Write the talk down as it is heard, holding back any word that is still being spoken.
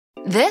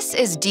This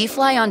is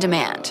Dfly on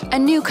Demand, a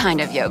new kind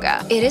of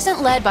yoga. It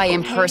isn't led by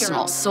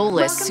impersonal,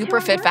 soulless,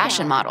 super fit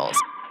fashion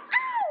models.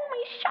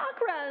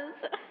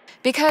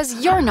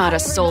 Because you're not a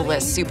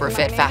soulless, super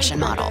fit fashion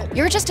model.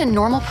 You're just a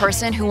normal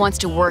person who wants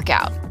to work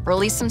out,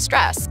 release some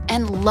stress,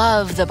 and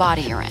love the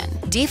body you're in.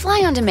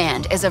 Dfly on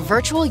Demand is a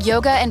virtual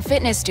yoga and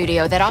fitness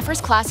studio that offers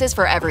classes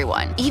for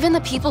everyone, even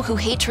the people who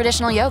hate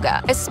traditional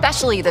yoga,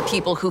 especially the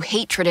people who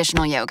hate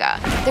traditional yoga.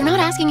 They're not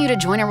asking you to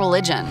join a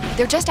religion.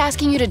 They're just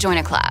asking you to join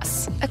a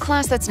class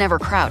that's never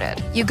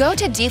crowded. You go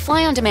to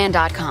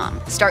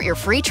dflyondemand.com, start your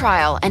free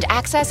trial, and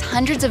access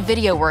hundreds of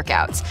video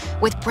workouts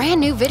with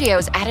brand new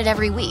videos added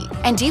every week.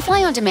 And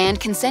Dfly on Demand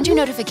can send you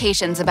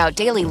notifications about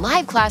daily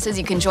live classes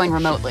you can join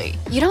remotely.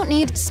 You don't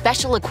need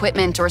special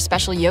equipment or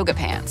special yoga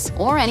pants,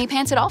 or any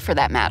pants at all for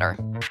that matter.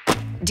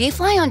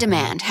 Dfly on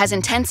Demand has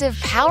intensive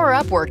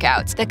power-up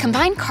workouts that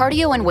combine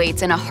cardio and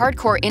weights in a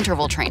hardcore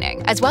interval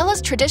training, as well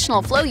as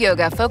traditional flow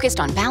yoga focused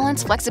on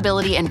balance,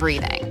 flexibility, and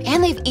breathing.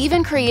 And they've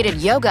even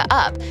created Yoga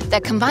Up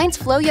that combines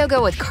flow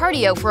yoga with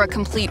cardio for a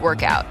complete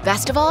workout.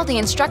 Best of all, the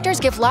instructors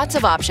give lots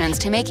of options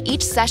to make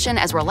each session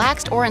as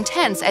relaxed or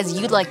intense as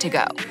you'd like to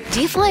go.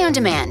 Dfly on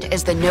Demand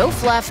is the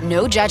no-fluff,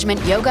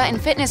 no-judgment yoga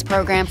and fitness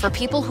program for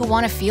people who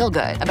want to feel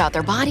good about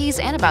their bodies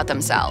and about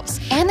themselves.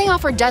 And they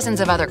offer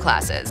dozens of other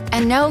classes.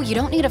 And no, you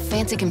don't need a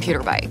fancy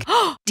computer bike.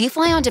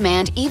 Dfly on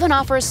Demand even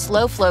offers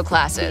slow flow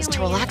classes to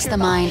relax the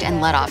mind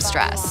and let off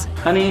stress.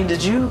 Honey,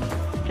 did you?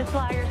 Just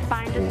allow your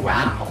spine to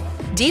Wow.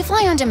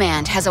 Dfly on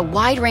Demand has a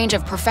wide range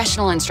of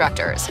professional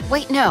instructors.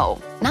 Wait, no,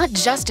 not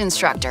just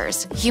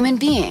instructors, human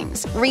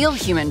beings, real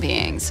human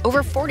beings,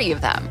 over 40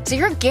 of them. So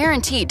you're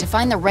guaranteed to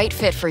find the right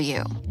fit for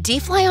you.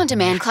 Dfly on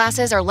Demand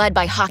classes are led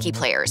by hockey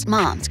players,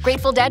 moms,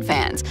 Grateful Dead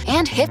fans,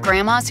 and hip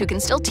grandmas who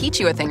can still teach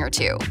you a thing or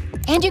two.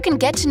 And you can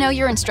get to know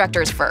your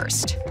instructors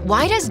first.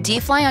 Why does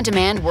Dfly on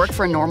Demand work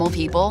for normal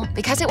people?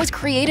 Because it was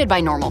created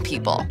by normal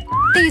people.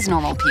 These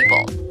normal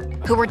people,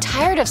 who were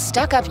tired of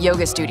stuck-up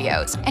yoga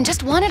studios and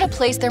just wanted a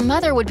place their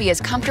mother would be as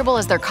comfortable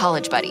as their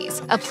college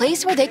buddies. A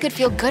place where they could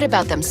feel good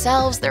about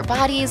themselves, their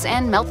bodies,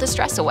 and melt the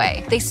stress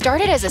away. They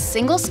started as a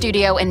single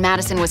studio in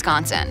Madison,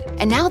 Wisconsin,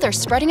 and now they're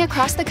spreading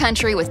across the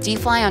country with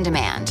Dfly on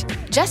Demand.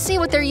 Just see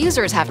what their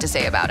users have to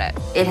say about it.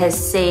 It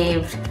has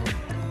saved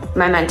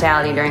my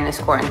mentality during this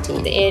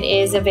quarantine. It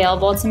is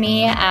available to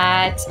me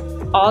at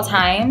all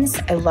times.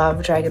 I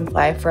love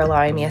Dragonfly for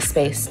allowing me a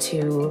space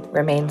to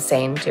remain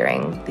sane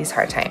during these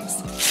hard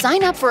times.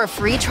 Sign up for a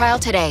free trial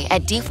today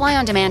at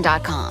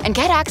dflyondemand.com and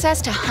get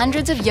access to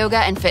hundreds of yoga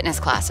and fitness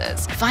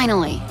classes.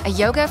 Finally, a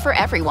yoga for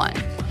everyone.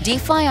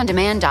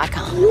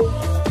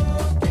 dflyondemand.com.